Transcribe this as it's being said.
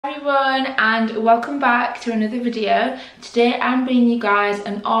Hi everyone, and welcome back to another video. Today I'm bringing you guys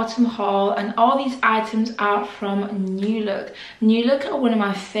an autumn haul, and all these items are from Newlook. Newlook are one of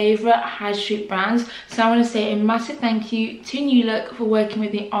my favourite high street brands, so I want to say a massive thank you to Newlook for working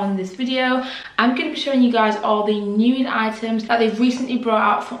with me on this video. I'm going to be showing you guys all the new items that they've recently brought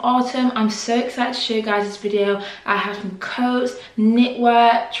out for autumn. I'm so excited to show you guys this video. I have some coats,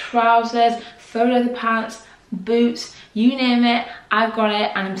 knitwear, trousers, faux leather pants, boots, you name it, I've got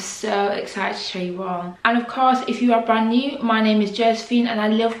it, and I'm so excited to show you all. And of course, if you are brand new, my name is Josephine and I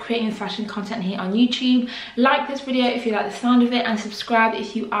love creating fashion content here on YouTube. Like this video if you like the sound of it, and subscribe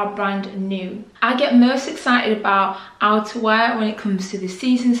if you are brand new. I get most excited about outerwear when it comes to this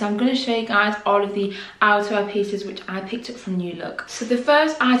season, so I'm going to show you guys all of the outerwear pieces which I picked up from Newlook. So the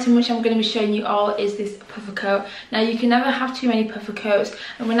first item which I'm going to be showing you all is this puffer coat. Now you can never have too many puffer coats,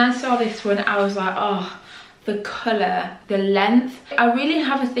 and when I saw this one I was like, oh, the colour, the length. I really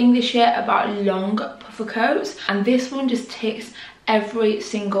have a thing this year about long puffer coats, and this one just ticks every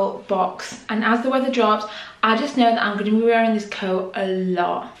single box. And as the weather drops, I just know that I'm going to be wearing this coat a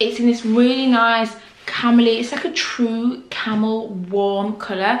lot. It's in this really nice camel-y, it's like a true camel warm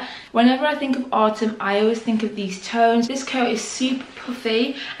colour. Whenever I think of autumn, I always think of these tones. This coat is super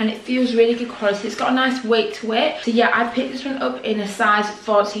puffy and it feels really good quality. It's got a nice weight to it. So yeah, I picked this one up in a size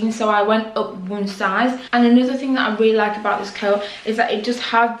 14, so I went up one size. And another thing that I really like about this coat is that it does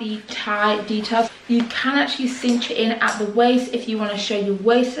have the tie details. You can actually cinch it in at the waist if you want to show your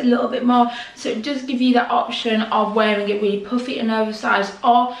waist a little bit more. So it does give you the option of wearing it really puffy and oversized,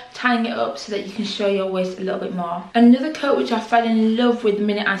 or tying it up so that you can show your waist a little bit more. Another coat which I fell in love with the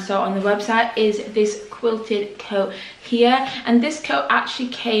minute I saw it on the website is this quilted coat here, and this coat actually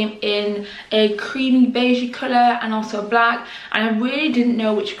came in a creamy beigey colour and also black, and I really didn't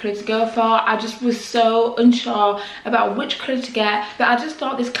know which colour to go for. I just was so unsure about which colour to get, but I just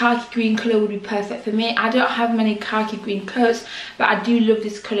thought this khaki green colour would be perfect for me. I don't have many khaki green coats, but I do love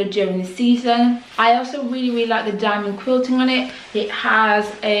this colour during the season. I also really like the diamond quilting on it. It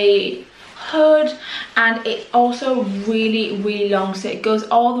has a hood and it's also really long, so it goes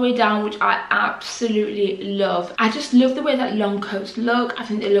all the way down, which I absolutely love. I just love the way that long coats look. I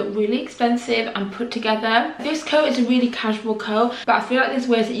think they look really expensive and put together. This coat is a really casual coat, but I feel like there's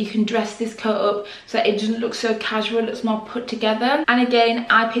ways that you can dress this coat up so that it doesn't look so casual, it looks more put together. And again,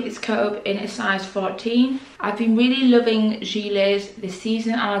 I picked this coat up in a size 14. I've been really loving gilets this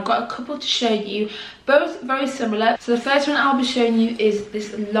season, and I've got a couple to show you, both very similar. So the first one I'll be showing you is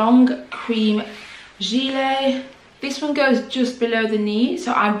this long cream gilet. This one goes just below the knee,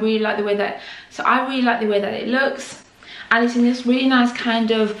 so I really like the way that it looks, and it's in this really nice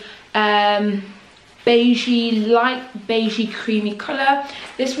kind of beigey, light beigey creamy colour.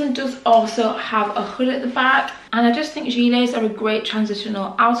 This one does also have a hood at the back, and I just think gilets are a great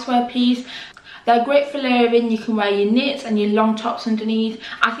transitional outerwear piece. They're great for layering. You can wear your knits and your long tops underneath.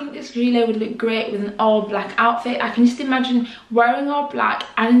 I think this gilet would look great with an all black outfit. I can just imagine wearing all black,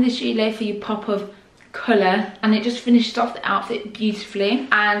 adding this gilet for your pop of colour, and it just finishes off the outfit beautifully.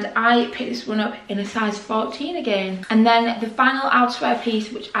 And I picked this one up in a size 14 again. And then the final outerwear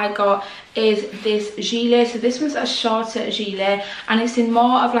piece which I got is this gilet. So this one's a shorter gilet, and it's in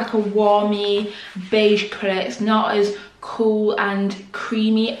more of like a warmy beige colour. It's not as cool and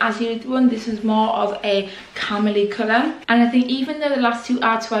creamy as the other one. This is more of a camel-y colour, and I think even though the last two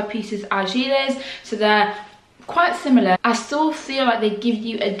outerwear pieces are gilets, so they're quite similar, I still feel like they give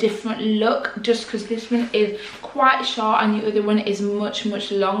you a different look just because this one is quite short and the other one is much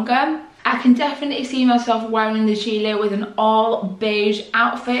longer. I can definitely see myself wearing the gilet with an all beige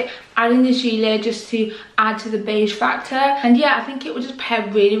outfit, adding the gilet just to add to the beige factor. And yeah, I think it would just pair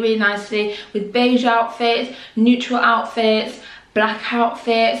really nicely with beige outfits, neutral outfits, black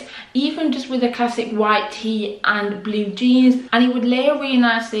outfits, even just with a classic white tee and blue jeans. And it would layer really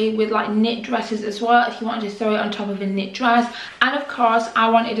nicely with like knit dresses as well if you wanted to throw it on top of a knit dress. And of course I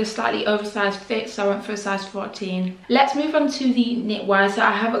wanted a slightly oversized fit, so I went for a size 14. Let's move on to the knitwear. So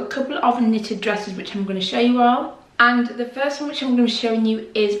I have a couple of knitted dresses which I'm going to show you all, and the first one which I'm going to be showing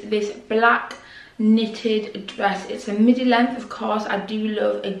you is this black knitted dress. It's a midi length. Of course I do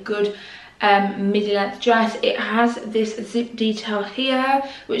love a good midi length dress. It has this zip detail here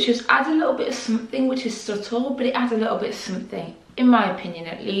which just adds a little bit of something, which is subtle, but it adds a little bit of something. in my opinion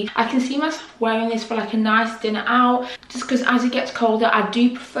at least. I can see myself wearing this for like a nice dinner out, just because as it gets colder I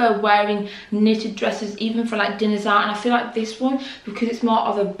do prefer wearing knitted dresses even for like dinners out, and I feel like this one, because it's more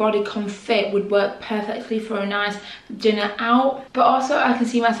of a bodycon fit, would work perfectly for a nice dinner out. But also I can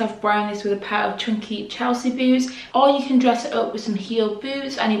see myself wearing this with a pair of chunky Chelsea boots, or you can dress it up with some heeled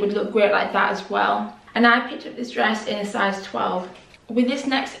boots and it would look great like that as well. And I picked up this dress in a size 12. with this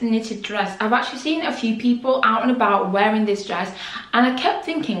next knitted dress, I've actually seen a few people out and about wearing this dress, and I kept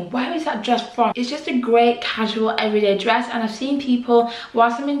thinking, where is that dress from? It's just a great casual everyday dress, and I've seen people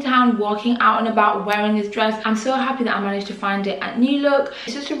whilst I'm in town walking out and about wearing this dress. I'm so happy that I managed to find it at Newlook.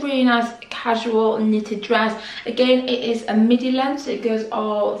 It's just a really nice casual knitted dress. Again, it is a midi length, so it goes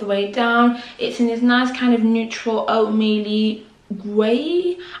all the way down. It's in this nice kind of neutral oatmeal-y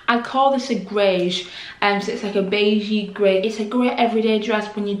grey. I call this a greige, so it's like a beigey grey. It's a great everyday dress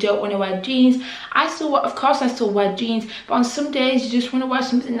when you don't want to wear jeans. Of course I still wear jeans, but on some days you just want to wear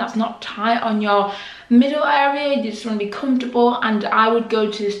something that's not tight on your middle area. You just want to be comfortable, and I would go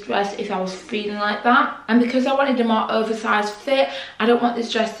to this dress if I was feeling like that. And because I wanted a more oversized fit, I don't want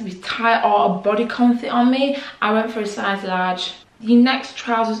this dress to be tight or a bodycon fit on me, I went for a size large. The next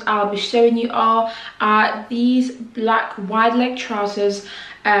trousers I'll be showing you all are these black wide leg trousers.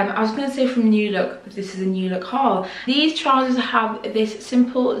 I was going to say from Newlook, but this is a Newlook haul. These trousers have this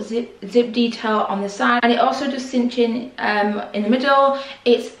simple zip detail on the side, and it also does cinch in the middle.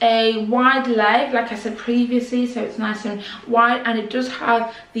 It's a wide leg, like I said previously, so it's nice and wide, and it does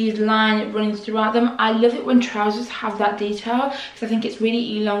have these lines running throughout them. I love it when trousers have that detail, because I think it's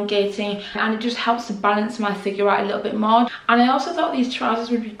really elongating, and it just helps to balance my figure out a little bit more. And I also thought these trousers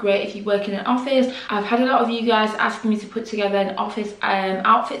would be great if you work in an office. I've had a lot of you guys asking me to put together an office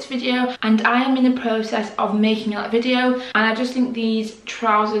outfits video, and I am in the process of making that video, and I just think these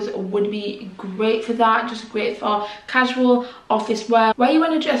trousers would be great for that. Just great for casual office wear where you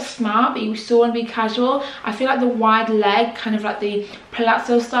want to dress smart but you still want to be casual. I feel like the wide leg, kind of like the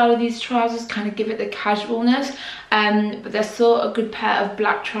palazzo style of these trousers, kind of give it the casualness, but they're still a good pair of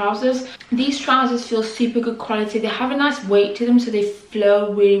black trousers. These trousers feel super good quality. They have a nice weight to them, so they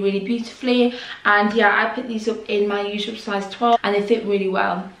flow really beautifully. And yeah, I picked these up in my usual size 12, and they fit really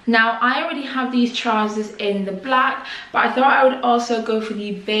well. Now, I already have these trousers in the black, but I thought I would also go for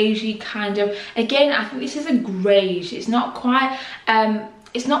the beigey kind of. Again, I think this is a greige. It's not quite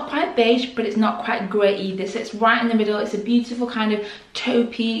beige, but it's not quite grey either, so it's right in the middle. It's a beautiful kind of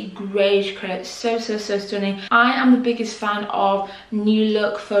taupey greige colour. It's so stunning. I am the biggest fan of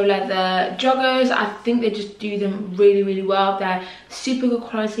Newlook faux leather joggers. I think they just do them really well. They're super good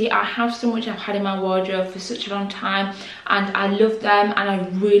quality. I have some which I've had in my wardrobe for such a long time, and I love them, and I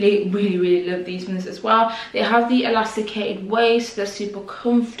really love these ones as well. They have the elasticated waist. They're super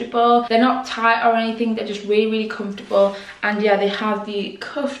comfortable. They're not tight or anything. They're just really comfortable, and yeah, they have the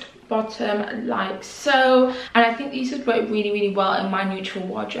cuffed bottom like so, and I think these would work really well in my neutral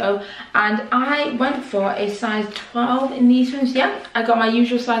wardrobe. And I went for a size 12 in these ones. Yeah, I got my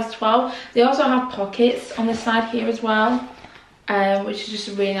usual size 12. They also have pockets on the side here as well, which is just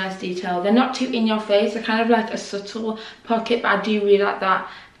a really nice detail. They're not too in your face. They're kind of like a subtle pocket, but I do really like that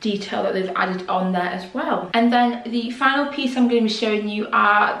detail that they've added on there as well. And then the final piece I'm going to be showing you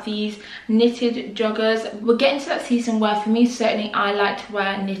are these knitted joggers. We're getting to that season where, for me certainly, I like to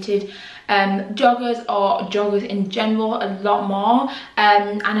wear knitted joggers or joggers in general a lot more,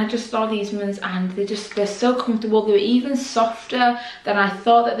 and I just saw these ones, and they're so comfortable. They were even softer than I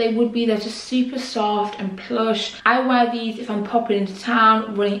thought that they would be. They're just super soft and plush. I wear these if I'm popping into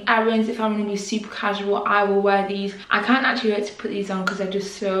town, running errands. If I'm going to be super casual, I will wear these. I can't actually wait to put these on because they're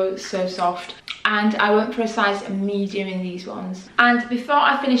just so soft. And I went for a size medium in these ones. And before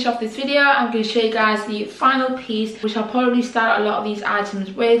I finish off this video, I'm going to show you guys the final piece, which I'll probably start a lot of these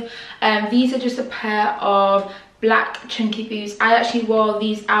items with. These are just a pair of black chunky boots. I actually wore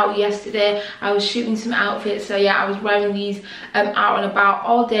these out yesterday. I was shooting some outfits, so yeah, I was wearing these out and about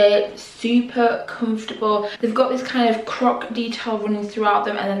all day. Super comfortable. They've got this kind of croc detail running throughout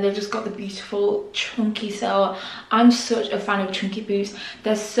them, and then they've just got the beautiful chunky sole. I'm such a fan of chunky boots.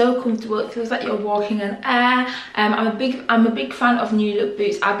 They're so comfortable. It feels like you're walking on air. I'm a big fan of Newlook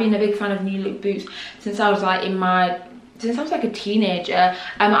boots. I've been a big fan of Newlook boots since I was like a teenager.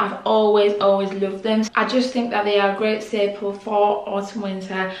 I've always loved them. I just think that they are a great staple for autumn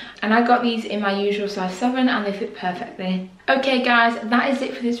winter, and I got these in my usual size 7 and they fit perfectly. Okay guys, that is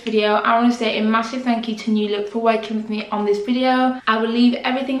it for this video. I want to say a massive thank you to Newlook for working with me on this video. I will leave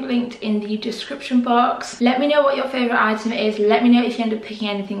everything linked in the description box. Let me know what your favourite item is. Let me know if you end up picking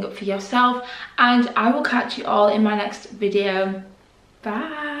anything up for yourself, and I will catch you all in my next video.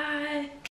 Bye.